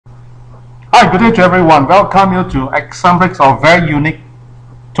Alright, good day to everyone. Welcome you to examples of very unique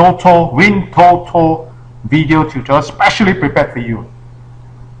Wintoto video tutorial specially prepared for you.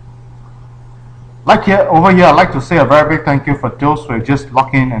 Over here, I'd like to say a very big thank you for those who have just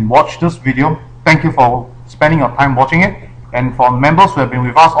logged in and watched this video. Thank you for spending your time watching it. And for members who have been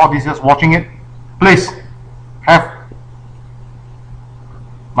with us all these years watching it, please have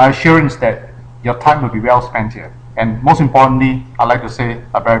my assurance that your time will be well spent here. And most importantly, I'd like to say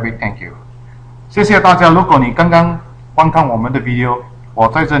a very big thank you. 谢谢大家。如果你刚刚观看我们的 video， 我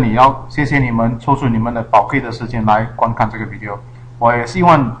在这里要谢谢你们抽出你们的宝贵的时间来观看这个 video。我也希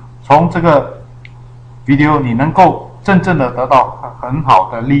望从这个 video 你能够真正的得到很好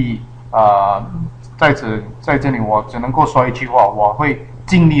的利益。在这里我只能够说一句话，我会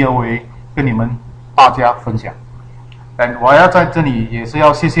尽力而为跟你们大家分享。我要在这里也是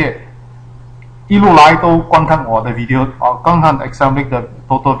要谢谢一路来都观看我的 video， 观看 Example 的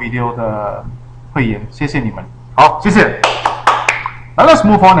Toto video 的会员，谢谢你们。好，谢谢。Now let's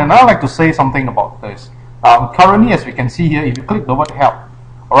move on, and I'd like to say something about this. Currently, as we can see here, if you click the word help,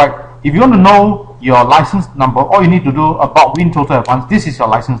 alright, if you want to know your license number, all you need to do about Wintoto Advanced, this is your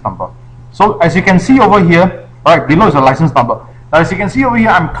license number. So as you can see over here, alright, below is your license number. Now as you can see over here,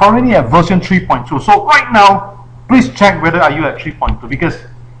 I'm currently at version 3.2. So right now, please check whether are you at 3.2, because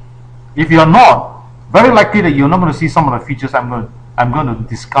if you're not, very likely that you're not going to see some of the features I'm going to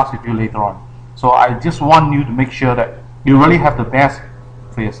discuss with you later on. So I just want you to make sure that you really have the best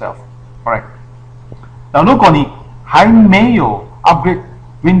for yourself. Alright. Now 如果你还没有 upgrade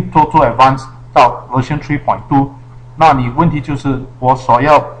Wintoto Advanced 到 version 3.2， 那你问题就是我所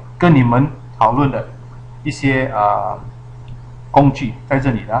要跟你们讨论的一些工具在这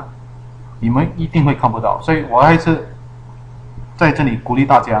里的，你们一定会看不到，所以我还是在这里鼓励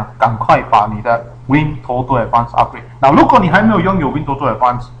大家赶快把你的 Wintoto Advanced upgrade。那如果你还没有拥有 Wintoto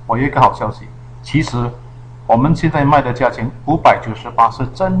Advanced， 我有一个好消息，其实我们现在卖的价钱598是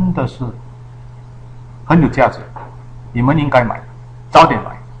真的是很有价值，你们应该买，早点买。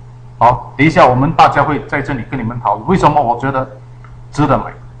好，等一下我们大家会在这里跟你们讨论为什么我觉得值得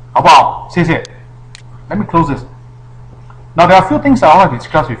买，好不好？谢谢。Let me close this. Now there are a few things I want to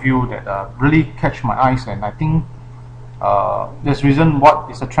discuss with you that really catch my eyes, and I think there's reason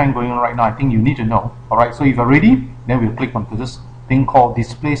what is a trend going on right now. I think you need to know. Alright, so if you're ready, then we'll click onto this thing called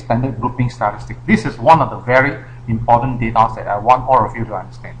display standard grouping statistic. This is one of the very important data that I want all of you to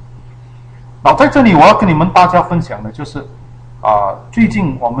understand. 那在这里我要跟你们大家分享的就是最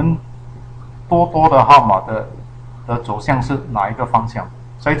近我们多的号码的走向是哪一个方向。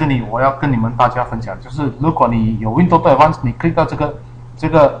在这里我要跟你们大家分享，就是如果你有 Wintoto Advanced， 你 click 到这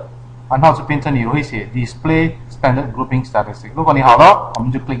个暗号这边，这里会写 display standard grouping statistic。 如果你好了，我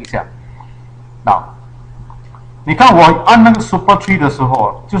们就 click 一下。那你看我按那个 Super Tree 的时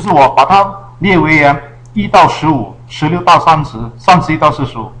候，就是我把它列为1到15、16到30、31到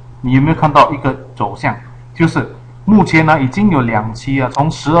45，你有没有看到一个走向？就是目前呢已经有2期从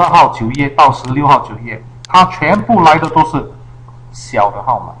12号9页到16号9页，它全部来的都是小的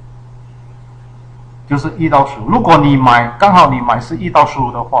号码，就是1到15。如果你刚好你买是1到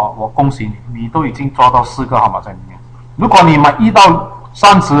15的话，我恭喜你，你都已经抓到4个号码在里面。如果你买1到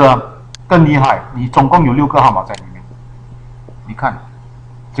30更厉害，你总共有6个号码在里面。你看，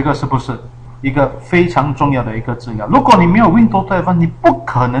这个是不是一个非常重要的一个资料？如果你没有 Wintoto Advanced， 你不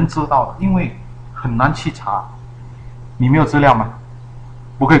可能知道的，因为很难去查。你没有资料吗？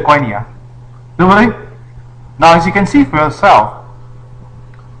不可以怪你啊，对不对？ Now as you can see for yourself,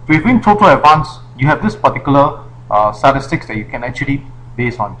 with Wintoto Advanced, you have this particular statistics that you can actually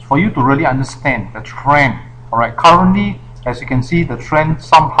base on for you to really understand the trend. Alright, currently, as you can see, the trend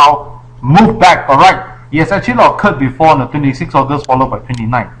somehow moved back. Alright, it has actually occurred before on the 26th August, followed by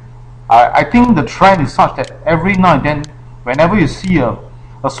 29. I think the trend is such that every now and then, whenever you see a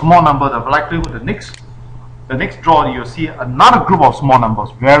small number, the likelihood the next draw you'll see another group of small numbers.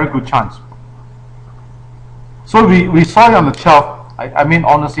 Very good chance. So we saw it on the shelf. I mean,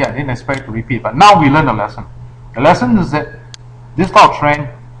 honestly, I didn't expect to repeat, but now we learned a lesson. The lesson is that this type of trend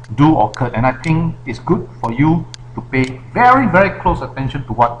do occur, and I think it's good for you to pay very, very close attention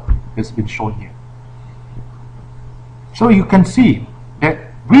to what has been shown here. So you can see that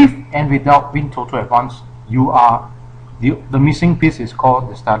with and without Wintoto Advanced, you are the missing piece is called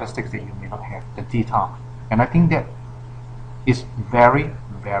the statistics that you may not have, the data, and I think that is very,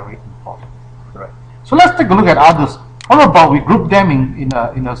 very important. Right. So let's take a look at others. What about we group them in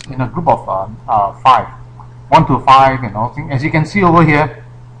a group of 5, 1 to 5, and all things. As you can see over here.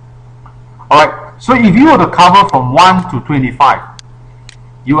 All right. So if you were to cover from 1 to 25,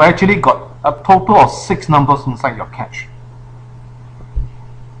 you actually got a total of 6 numbers inside your catch.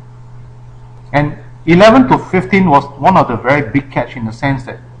 And 11 to 15 was one of the very big catch in the sense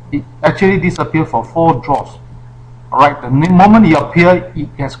that it actually disappeared for 4 draws. Alright, the moment it appears, it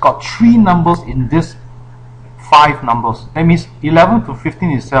has got 3 numbers in this 5 numbers. That means 11 to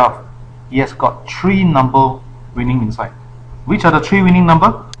 15 itself, it has got 3 number winning inside. Which are the 3 winning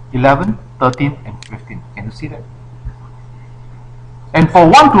number? 11, 13 and 15. Can you see that? And for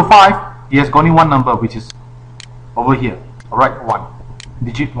 1 to 5, it has got only 1 number, which is over here. Alright, 1.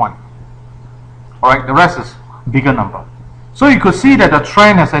 Digit 1. Alright, the rest is bigger number. So you could see that the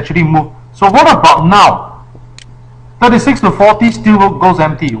trend has actually moved. So what about now? 36 to 40 still goes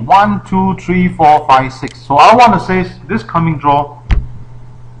empty. 1, 2, 3, 4, 5, 6. So I want to say this coming draw,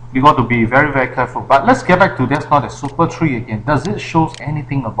 you got to be very, very careful. But let's get back to this now, the Super 3 again. Does it show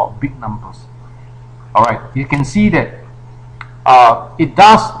anything about big numbers? Alright, you can see that it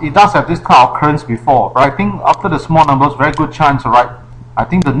does have this kind of occurrence before. But I think after the small numbers, very good chance, alright. I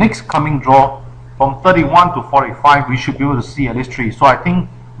think the next coming draw from 31 to 45, we should be able to see at least 3. So I think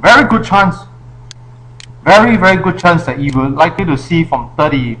very good chance. Very, very good chance that you will likely to see from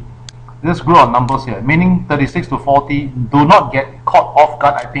 30, this group of numbers here, meaning 36 to 40, do not get caught off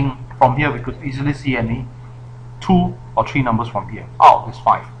guard. I think from here we could easily see any 2 or 3 numbers from here. Oh, it's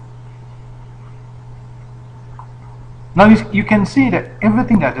 5. Now you can see that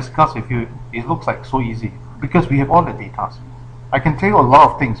everything that I discussed with you, it looks like so easy because we have all the data. I can tell you a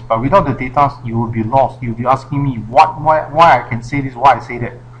lot of things, but without the data, you will be lost. You'll be asking me why I can say this, why I say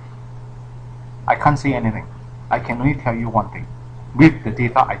that. I can't say anything. I can only tell you one thing. With the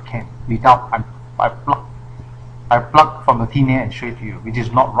data, I can. Without, I plug from the thin air and show it to you, which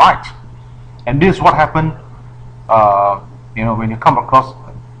is not right. And this is what happened. When you come across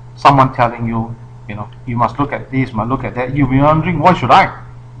someone telling you, you must look at this, must look at that. You'll be wondering, why should I?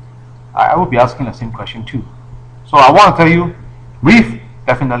 I will be asking the same question too. So I want to tell you, with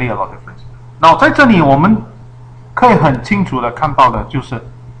definitely a lot of difference. Now 在这里我们可以很清楚的看到的就是。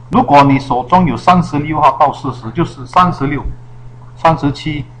如果你手中有36号到40，就是36、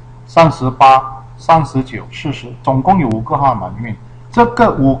37、38、39、40，总共有5个号码里面，这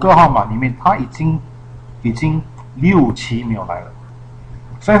个5个号码里面，它已经6期没有来了，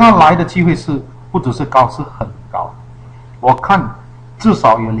所以它来的机会是不只是高，是很高。我看至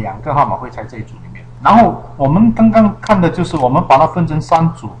少有2个号码会在这一组里面。然后我们刚刚看的就是我们把它分成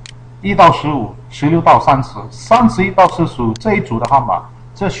3组，1到15、16到30、31到45这一组的号码。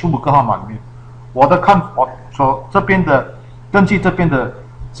这15个号码里面，我所这边的根据这边的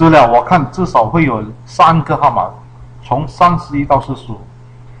资料，我看至少会有3个号码，从31到45，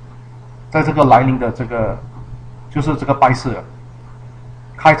在这个来临的这个就是这个白色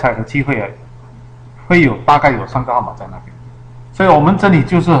开彩的机会会有大概有3个号码在那边，所以我们这里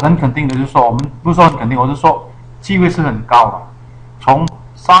就是很肯定的，就是说我们不是说很肯定，我是说机会是很高的，从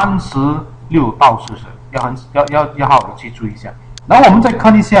36到40，要好好的去注意一下。然后我们再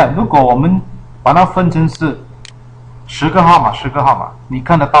看一下，如果我们把它分成是10个号码，10个号码，你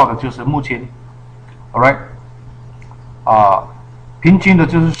看得到的就是目前 ，alright， 平均的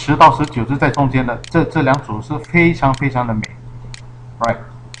就是10到19是在中间的，这2组是非常非常的美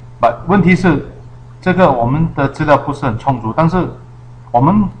 ，right，but 问题是这个我们的资料不是很充足，但是我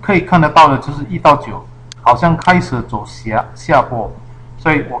们可以看得到的就是1到9，好像开始走下坡，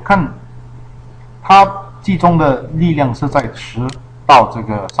所以我看它。集中的力量是在10到这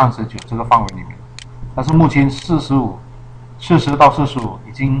个39这个范围里面，但是目前40到45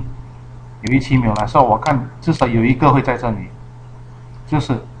已经有1期没有来，所以我看至少有1个会在这里，就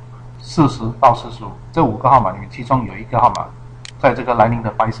是40到45这5个号码里面，其中有1个号码在这个来临的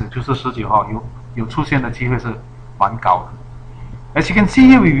白色，就是19号有出现的机会是蛮高的。As you can see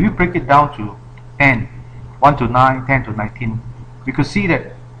here, if you break it down to 10, 1 to 9, 10 to 19, you could see that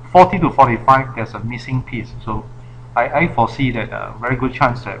 40 to 45, there's a missing piece. So I foresee that a very good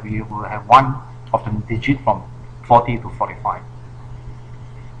chance that we will have one of the digit from 40 to 45.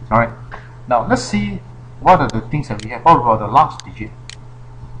 Alright, now let's see what are the things that we have. What about the last digit?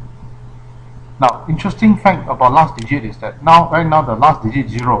 Now, interesting fact about last digit is that right now the last digit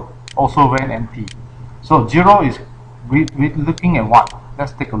 0 also went empty. So 0 is, we're looking at what?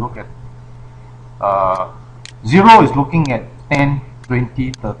 Let's take a look at 0 is looking at 10,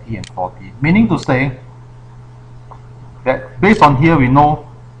 20, 30 and 40, meaning to say that based on here we know,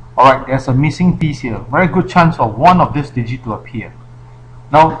 alright, there's a missing piece here, very good chance of one of this digit to appear.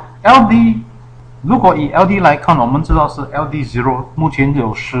 Now LD 如果以 LD 来看，我们知道是 LD 0，目前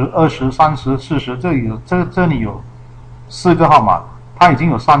有10、20、30、40，这里有4个号码，它已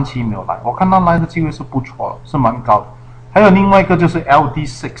经有3期没有来，我看它来的机会是不错了，是蛮高的。还有另外一个就是 LD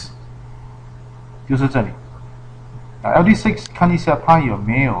 6，就是这里。LD 6看一下它有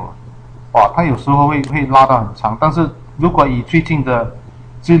没有哇，它有时候会拉到很长，但是如果以最近的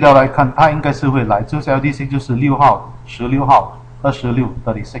资料来看，它应该是会来。这是 LD6 就是6号、16号、26、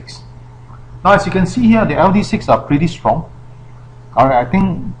36。Now as you can see here, the LD6 are pretty strong. Alright, I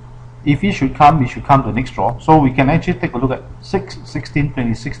think if it should come, the next draw. So we can actually take a look at 6, 16,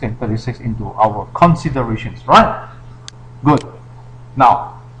 26, and 36 into our considerations, right? Good.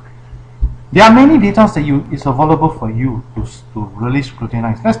 Now, there are many data that is available for you to really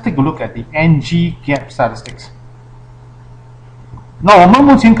scrutinize. Let's take a look at the NG gap statistics. 那我们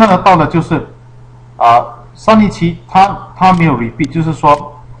目前看得到的就是上一期它没有 repeat， 就是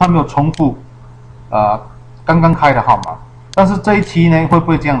说它没有重复刚刚开的号码。但是这一期呢会不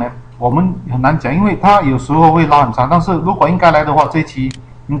会这样呢？我们很难讲，因为它有时候会拉很长。但是如果应该来的话，这一期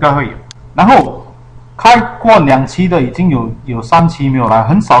应该会有。然后开过2期的已经有3期没有来，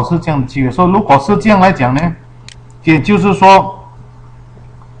很少是这样的机会。所以如果是这样来讲呢，也就是说，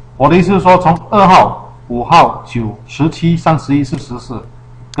我的意思是说，从2号、5号、9、17、31、44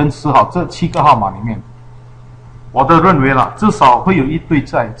跟4号这7个号码里面，我的认为啦，至少会有一对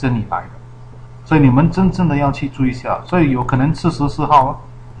在这里来的。所以你们真正的要去注意一下。所以有可能是14号，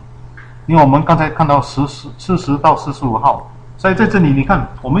因为我们刚才看到40到45号。所以在这里你看，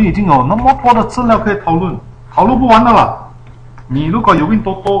我们已经有那么多的资料可以讨论不完的了。你如果有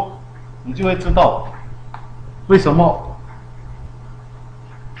Wintoto，你就会知道为什么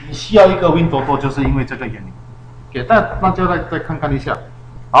你需要一个Wintoto，就是因为这个原因。给大家再看看一下。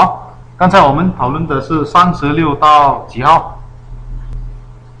好，刚才我们讨论的是36到几号？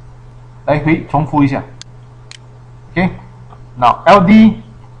来回重复一下。OK， 那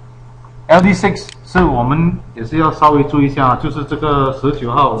LD6 是我们也是要稍微注意一下，就是这个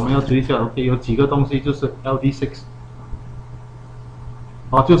19号我们要注意一下。OK， 有几个东西就是 LD6，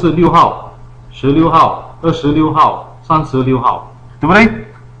 就是6号、16号、26号、36号，对不对？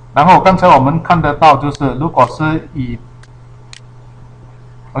然后刚才我们看得到，就是如果是以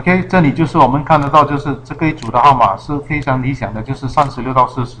OK， 这里就是我们看得到，就是这个一组的号码是非常理想的，就是36到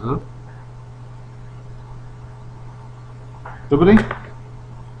40，对不对？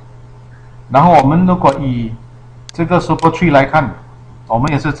然后我们如果以这个 Super Tree 来看，我们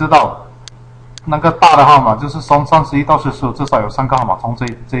也是知道那个大的号码就是从31到45，至少有3个号码从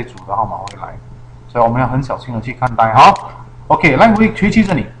这一组的号码会来，所以我们要很小心的去看待。好 ，OK， 来回去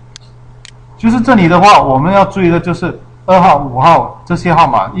这里，就是这里的话，我们要注意的就是2号、5号这些号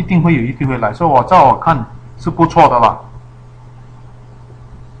码一定会来，所以我看是不错的啦。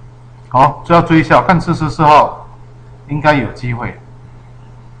好，就要注意一下，看44号应该有机会。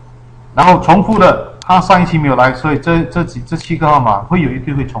然后重复的，它上一期没有来，所以这7个号码会有一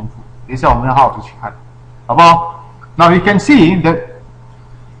对会重复。等一下我们要好好的去看，好不好 ？Now you can see that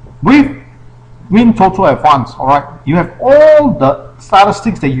with Wintoto Advanced, alright, you have all the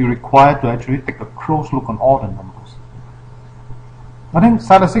statistics that you require to actually take a close look on all the numbers. I think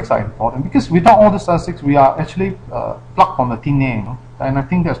statistics are important because without all the statistics, we are actually plucked from the thin air, you know? And I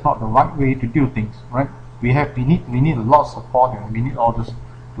think that's not the right way to do things, right? We need a lot of support, and we need all this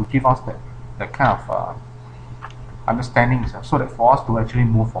to give us that kind of understanding, so that for us to actually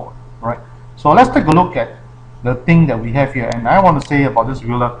move forward, right? So let's take a look at the thing that we have here, and I want to say about this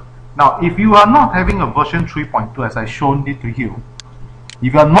ruler. Now, if you are not having a version 3.2 as I shown it to you,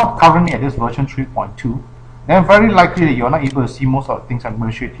 if you are not currently at this version 3.2, then very likely that you are not able to see most of the things I'm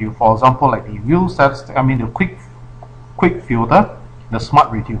going to show to you. For example, like the wheel sets, the quick filter, the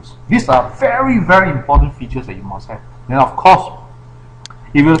smart reduce. These are very, very important features that you must have. Then of course,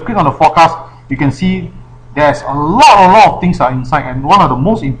 if you click on the forecast, you can see there's a lot of things are inside, and one of the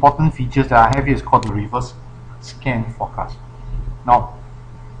most important features that I have here is called the reverse scan forecast. Now,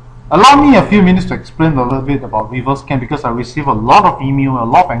 allow me a few minutes to explain a little bit about reverse scan, because I receive a lot of email, a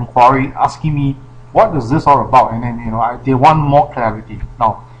lot of inquiry asking me what is this all about, and then they want more clarity.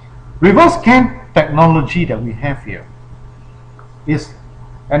 Now, reverse scan technology that we have here is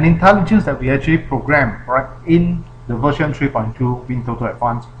an intelligence that we actually program right in the version 3.2 Wintoto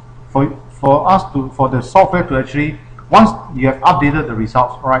Advanced for the software to actually, once you have updated the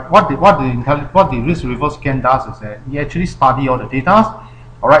results, right? What this reverse scan does is that it actually study all the data,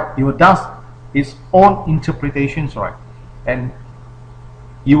 all right? It does its own interpretations, right? And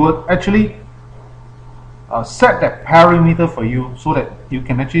you will actually set that parameter for you so that you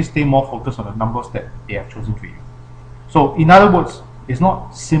can actually stay more focused on the numbers that they have chosen for you. So in other words, it's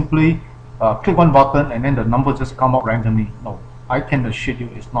not simply click one button and then the number just come out randomly. No, I can assure you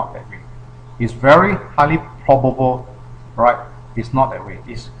it's not that way. It's very highly probable, right? It's not that way.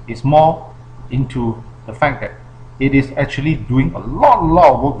 It's more into the fact that it is actually doing a lot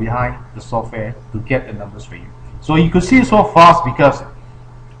of work behind the software to get the numbers for you. So you could see it so fast because,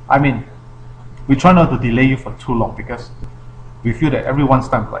 We try not to delay you for too long because we feel that everyone's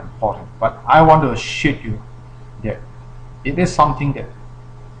time is important. But I want to assure you that it is something that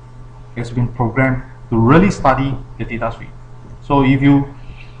has been programmed to really study the data suite. So if you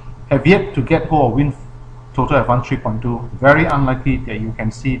have yet to get hold of Wintoto Advanced 3.2, very unlikely that you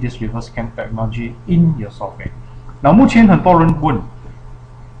can see this reverse scan technology in your software. 那目前很多人问，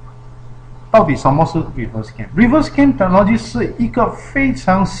到底什么是 reverse scan？reverse scan technology 是一个非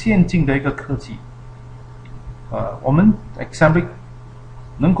常先进的一个科技。我们 Example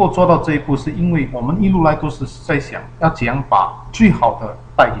能够做到这一步，是因为我们一路来都是在想要怎样把最好的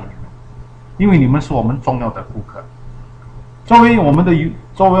带给你们，因为你们是我们重要的顾客。作为我们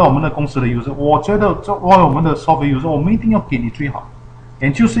的公司的 user， 我觉得作为我们的 software user， 我们一定要给你最好。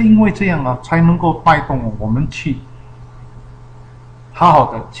也就是因为这样呢，才能够带动我们去好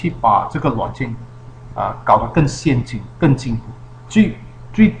好的去把这个软件搞得更先进、更进步。最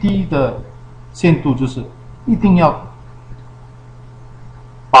低的限度就是一定要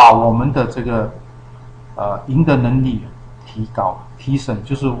把我们的这个赢的能力提升，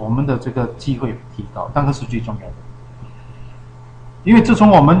就是我们的这个机会提高，那个是最重要的。因为自从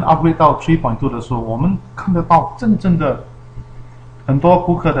我们 upgrade 到 3.2 的时候，我们看得到真正的很多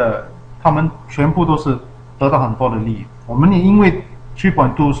顾客的，他们全部都是得到很多的利益。我们也因为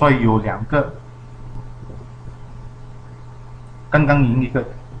 3.2 所以有2个刚刚赢一个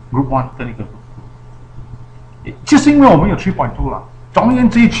Group 1跟一个 Group 2，就是因为我们有 3.2 了。总而言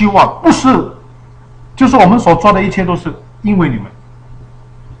之一句话，不是，就是我们所做的一切都是因为你们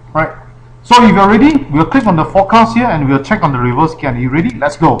 ，right？ So if you're ready, we'll click on the forecast here and we'll check on the reverse scan. Are you ready?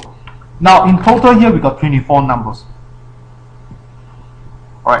 Let's go. Now in total here we got 24 numbers.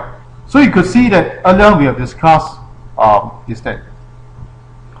 Alright. So you could see that earlier we have discussed is that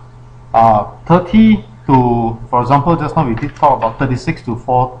 30 to, for example, just now we did talk about 36 to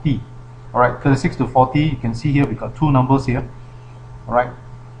 40. Alright, 36 to 40. You can see here we got 2 numbers here. Alright.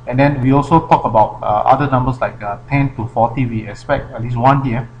 And then we also talk about other numbers like 10 to 40. We expect at least 1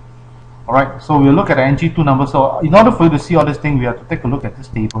 here. Alright, so we'll look at the NG2 number. So in order for you to see all this thing, we have to take a look at this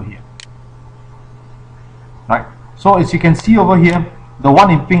table here. Right. So as you can see over here, the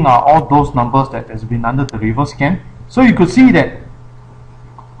one in pink are all those numbers that has been under the reverse scan. So you could see that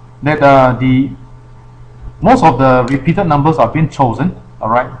the most of the repeated numbers are being chosen.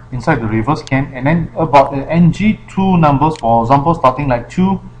 Alright, inside the reverse scan, and then about the NG2 numbers, for example, starting like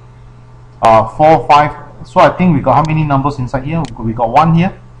 2, 4, 5. So I think we got how many numbers inside here? We got 1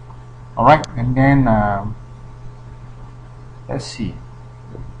 here. Alright, and then let's see.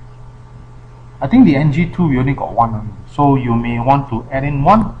 I think the NG2 we only got 1 only. So you may want to add in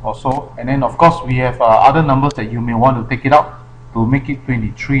 1 or so, and then of course we have other numbers that you may want to take it out to make it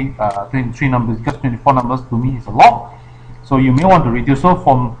 23 numbers, because 24 numbers to me is a lot. So you may want to reduce. So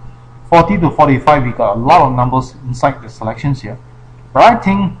from 40 to 45 we got a lot of numbers inside the selections here, but I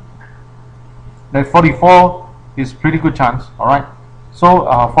think that 44 is pretty good chance. Alright, so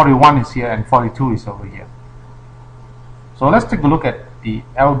 41 is here and 42 is over here. So let's take a look at the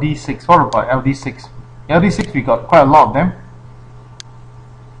LD6. What about LD6? LD6 we got quite a lot of them.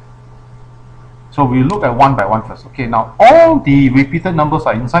 So we look at one by one first. Okay, now all the repeated numbers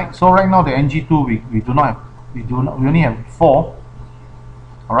are inside. So right now the NG2 we do not have, we only have 4.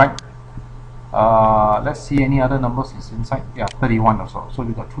 Alright. Let's see any other numbers is inside. Yeah, 31 or so. So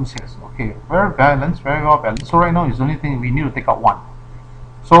we got 2 sets. Okay, very balanced, very well balanced. So right now is the only thing we need to take out 1.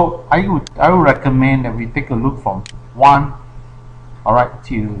 So I would recommend that we take a look from 1, alright,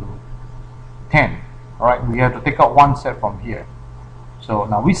 to 10. Alright, we have to take out 1 set from here. So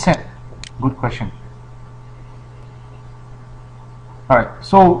now we set. Good question. Alright,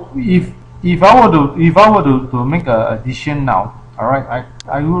 so if I were to make an addition now, alright,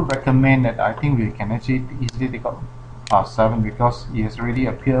 I would recommend that I think we can actually easily take out 7, because it has already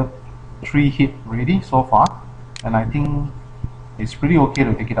appeared 3 hit already so far, and I think it's pretty okay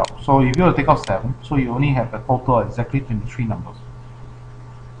to take it out. So if you were to take out 7, so you only have a total of exactly 23 numbers.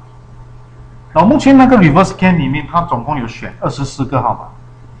 那目前那个 reverse scan 里面，它总共有选24个号码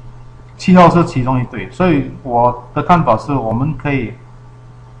，7号是其中一对，所以我的看法是我们可以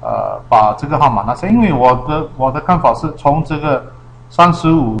把这个号码拿下，因为我的看法是从这个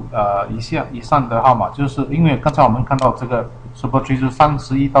35以上的号码，就是因为刚才我们看到这个 Super Tree 是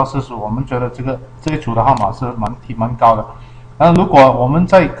31到45，我们觉得这一组的号码是蛮高的。那如果我们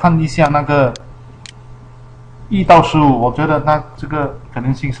再看一下那个1到15，我觉得那这个可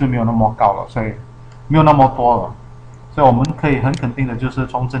能性是没有那么高了，所以没有那么多了，所以我们可以很肯定的就是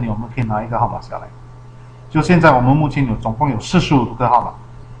从这里我们可以拿一个号码下来。就现在我们目前总共有45个号码。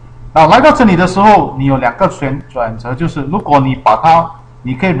那来到这里的时候，你有2个选择，就是如果你把它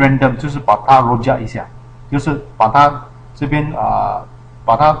你可以 random 就是把它 rotate 一下，就是把它这边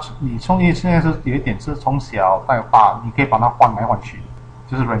把它你因为现在是有一点是从小到大，你可以把它换来换去，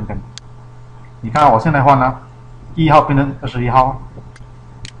就是 random。你看我现在换了1号变成21号，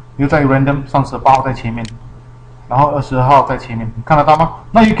又在 random 38号在前面，然后20号在前面，你看得到吗？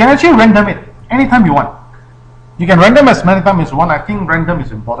 Now you can actually random it anytime you want. You can random as many times as you want. I think random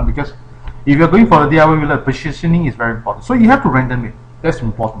is important because if you're going for the DIY wheeler, positioning is very important. So you have to random it. That's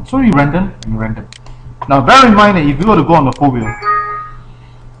important. So you random and you random. Now bear in mind that if you were to go on the 4-wheel,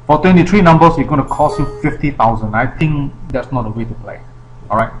 for 23 numbers, it's going to cost you 50,000. I think that's not the way to play.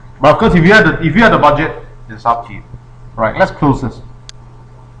 All right. But of course, if you had the budget, it's up to you. All right. Let's close this.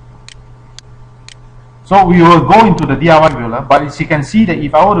 So we will go into the DIY wheeler, but as you can see that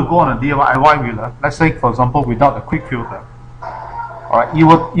if I were to go on a DIY wheeler, let's say for example without the quick filter, all right, it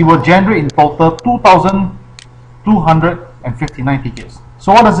will generate in total 2,259 tickets.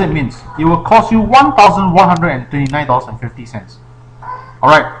 So what does it mean? It will cost you $1,129.50. All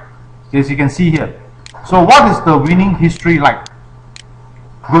right, as you can see here. So what is the winning history like?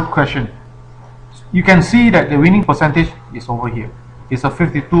 Good question. You can see that the winning percentage is over here. It's a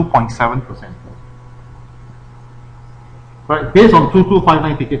 52.7%. Right, based on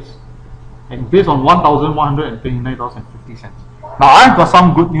 2259 tickets and based on $1,129.50. Now I've got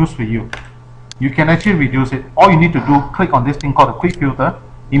some good news for you. You can actually reduce it. All you need to do, click on this thing called the quick filter,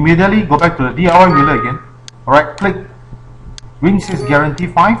 immediately go back to the DIY wheeler again. Alright, click Win 6 Guarantee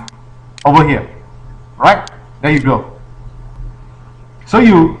 5 over here. Right, there you go. So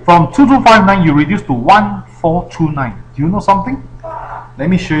you from 2259 you reduce to 1429. Do you know something? Let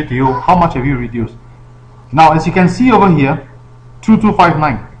me show it to you. How much have you reduced? Now, as you can see over here,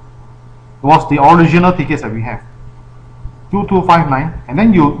 2259 was the original tickets that we have. 2259, and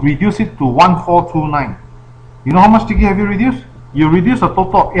then you reduce it to 1429. You know how much ticket have you reduced? You reduce a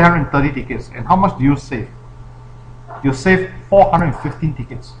total of 830 tickets. And how much do you save? You save 415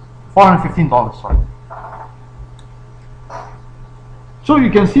 tickets. $415, sorry. So you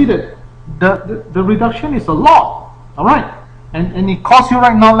can see that the reduction is a lot. Alright. And it costs you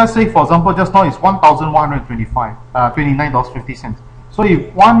right now, let's say for example just now it's $1,129.50. So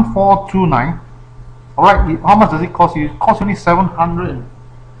if 1429, alright, how much does it cost you? It costs only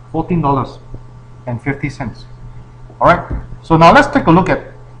 $714.50. Alright, so now let's take a look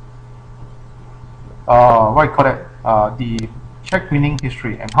at what you call it, the check winning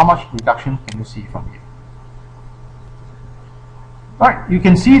history and how much reduction can you see from here. Alright, you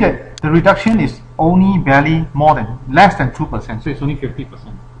can see that the reduction is only barely less than 2%, so it's only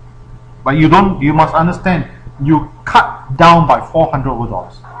 50%. But you must understand, you cut down by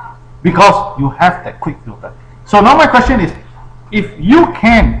 $400 because you have that quick filter. So now my question is, if you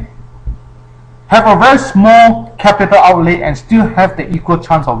can have a very small capital outlay and still have the equal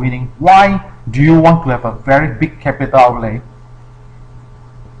chance of winning, why do you want to have a very big capital outlay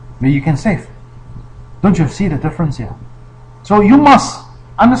where you can save? Don't you see the difference here? So you must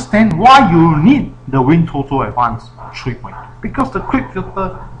understand why you need the Wintoto Advanced 3.2, because the quick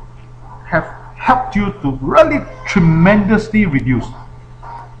filter have helped you to really tremendously reduce.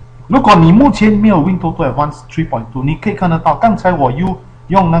 如果你目前没有 Wintoto Advanced 3.2， 你可以看得到，刚才我用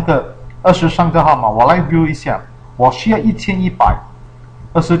那个23个号码，我来 view 一下，我需要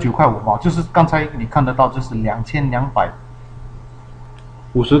1129块5毛，就是刚才你看得到，就是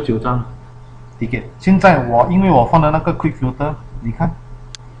2259张 ticket。现在因为我放的那个 quick filter， 你看。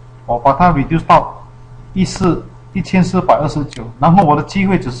我把它 reduce 到1429，然后我的机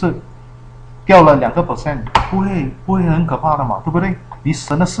会只是掉了2%，不会很可怕的嘛，对不对？你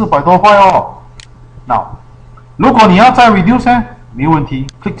省了400多块哦。Now， 如果你要再 reduce 呢，没问题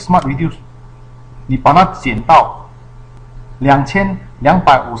 ，click Smart Reduce， 你把它减到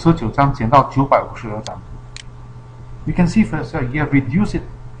2259张，减到952张。You can see first, you have reduced it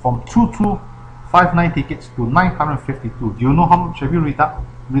from 2259 tickets to 952. Do you know how much have you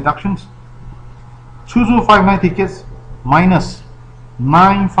reductions? 2259 tickets minus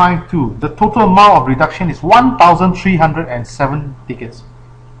 952. The total amount of reduction is 1,307 tickets.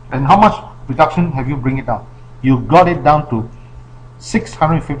 And how much reduction have you bring it down? You got it down to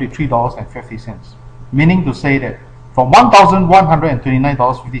 $653.50. Meaning to say that from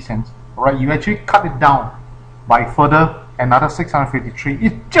 $1,129.50, right, you actually cut it down by further another 653.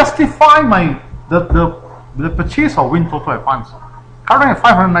 It justifies the purchase of Wintoto Advanced. Currently at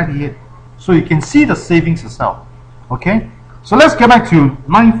 598. So you can see the savings itself. Okay? So let's get back to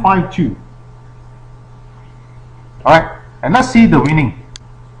 952. Alright, and let's see the winning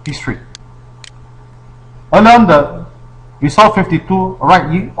history. Earlier on we saw 52.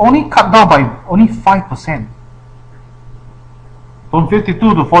 Alright, you only cut down by only 5%. From 52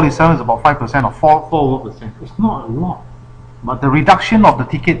 to 47 is about 5% or 4%. It's not a lot. But the reduction of the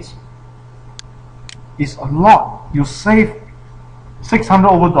tickets is a lot. You save $600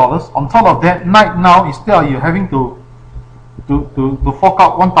 over. On top of that, right now, instead you're having to fork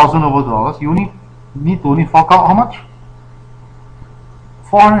out $1,000 over. You need to only fork out how much?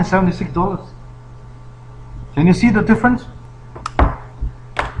 $476. Can you see the difference?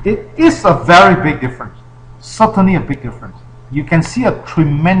 It is a very big difference. Certainly a big difference. You can see a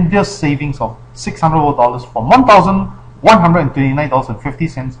tremendous savings of $600 over from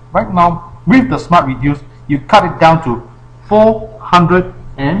 $1,129.50 right now. With the smart reduce, you cut it down to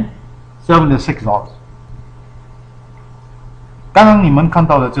 $476。刚刚你们看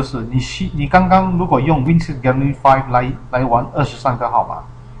到的就是你刚刚如果用 Wintoto Gallery 5来玩23个号码，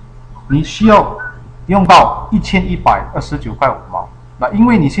你需要用到1129块5毛。那因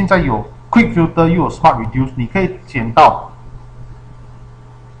为你现在有 Quick Filter 又有 Smart Reduce， 你可以减到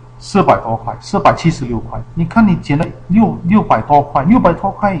400多块，476块。你看你减了600多块，600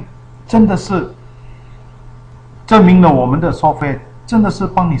多块真的是证明了我们的 software 真的是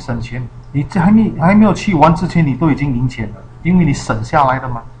帮你省钱。你这还没有去玩之前，你都已经赢钱了，因为你省下来的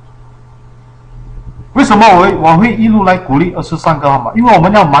嘛。为什么我会一路来鼓励23个号码？因为我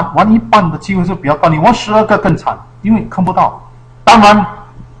们要玩一半的机会是比较高，你玩12个更惨，因为看不到。当然，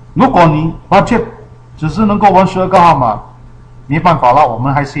如果你 budget 只是能够玩12个号码，没办法了，我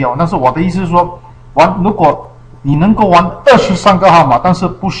们还是要。但是我的意思是说，如果你能够玩23个号码，但是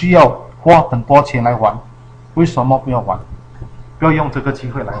不需要花很多钱来玩，为什么不要玩？不要用这个机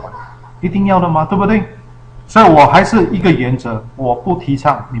会来玩，一定要的吗？对不对？所以我还是一个原则，我不提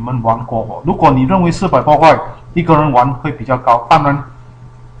倡你们玩过火。如果你认为400多块一个人玩会比较高，当然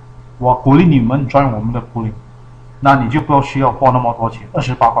我鼓励你们 join 我们的 pooling， 那你就不需要花那么多钱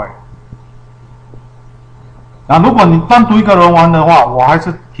，28块。那如果你单独一个人玩的话，我还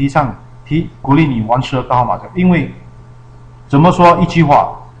是鼓励你玩12个号码的，因为怎么说一句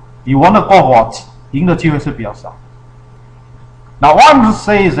话，你玩的过火，赢的机会是比较少。Now what I'm to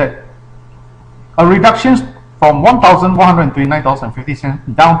say is that a reduction from $1,129.50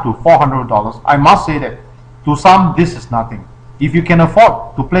 down to $400, I must say that to some this is nothing. If you can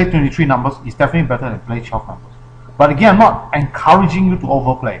afford to play 23 numbers, it's definitely better than play 12 numbers. But again, I'm not encouraging you to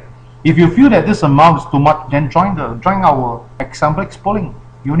overplay. If you feel that this amount is too much, then join our Xamblex pooling.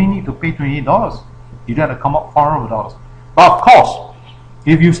 You only need to pay $28. You don't have to come up $400. But of course,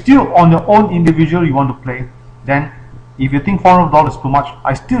 if you still on your own individual you want to play, then if you think $400 is too much,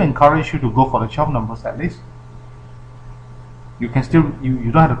 I still encourage you to go for the 12 numbers at least. You can still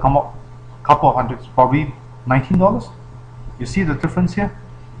you don't have to come up a couple of hundreds, probably $19. You see the difference here?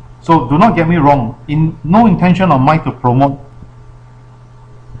 So do not get me wrong. No intention of mine to promote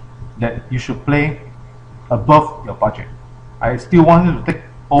that you should play above your budget. I still want you to take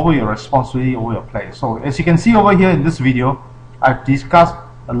over your responsibility over your play. So as you can see over here in this video, I've discussed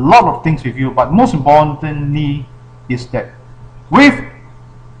a lot of things with you, but most importantly is that with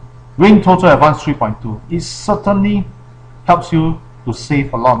Wintoto Advanced 3.2, it certainly helps you to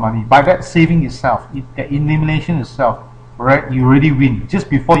save a lot of money. By that saving itself, the elimination itself, right, you already win. Just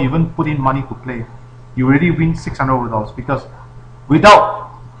before you even put in money to play, you already win $600 because without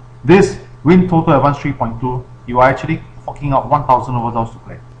this Wintoto Advanced 3.2, you are actually forking out $1,000 to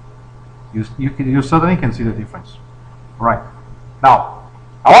play. You certainly can see the difference. Right. Now,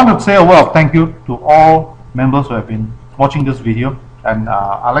 I want to say a word of thank you to all members who have been watching this video, and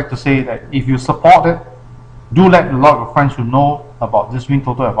I'd like to say that if you support it, do let a lot of friends who know about this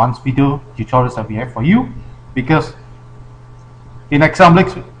Wintoto Advanced video tutorials that we have for you, because in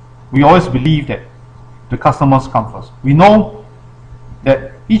Xamblex we always believe that the customers come first. We know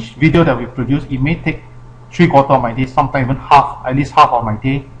that each video that we produce, it may take 3/4 of my day, sometimes even at least half of my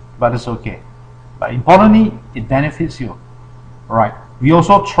day, but it's okay. But importantly, it benefits you. Right. We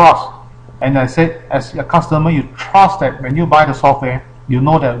also trust, and I said, as a customer, you trust that when you buy the software, you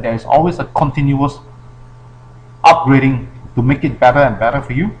know that there is always a continuous upgrading to make it better and better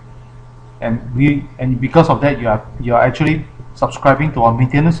for you. And because of that, you are actually subscribing to our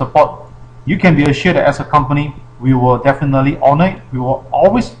maintenance support. You can be assured that as a company, we will definitely honor it. We will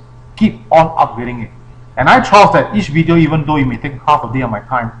always keep on upgrading it. And I trust that each video, even though it may take half a day of my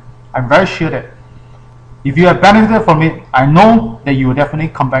time, I'm very sure that if you have benefited from it, I know that you will definitely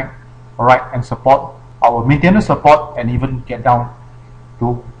come back, alright, and support our maintenance support and even get down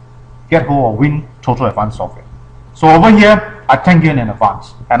to get hold of Wintoto Advanced software. So over here, I thank you in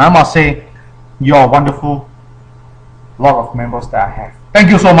advance. And I must say, you're a wonderful lot of members that I have. Thank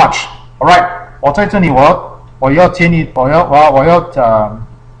you so much. Alright, 我在这里我要建议，我要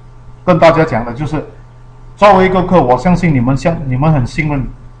跟大家讲的就是作为一个客，我相信你们很信任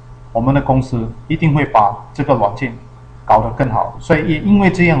我们的公司，一定会把这个软件搞得更好。所以也因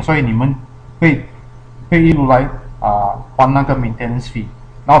为这样，所以你们会一路来还那个 maintenance fee，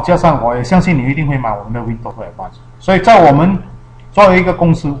 然后加上我也相信你一定会买我们的 Wintoto Advance。所以在我们作为一个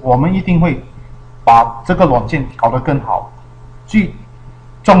公司，我们一定会把这个软件搞得更好。最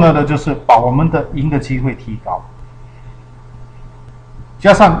重要的就是把我们的赢的机会提高。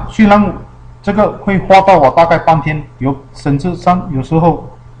加上虽然这个会花到我大概半天，甚至有时候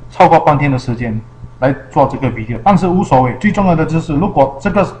超过半天的时间来做这个 video， 但是无所谓。最重要的就是如果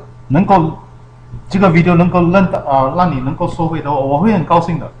这个video 能够让你能够收费的话，我会很高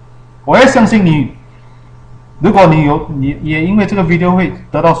兴的。我也相信你，如果你也因为这个 video 会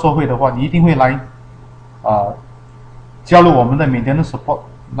得到收费的话，你一定会来加入我们的每天的 support，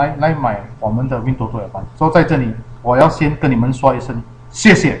 来买我们的 Wintoto 的班。所以在这里，我要先跟你们说一声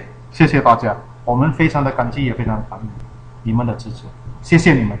谢谢大家，我们非常的感激，也非常的感恩你们的支持，谢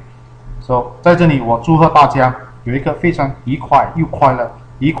谢你们。所以在这里，我祝贺大家有一个非常愉快又快乐、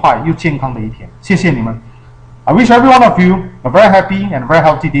愉快又健康的一天，谢谢你们。I wish every one of you a very happy and very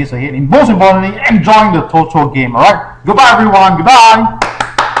healthy days ahead, and most importantly, enjoying the Toto game. Alright, goodbye everyone,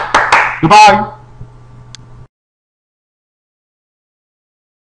 goodbye.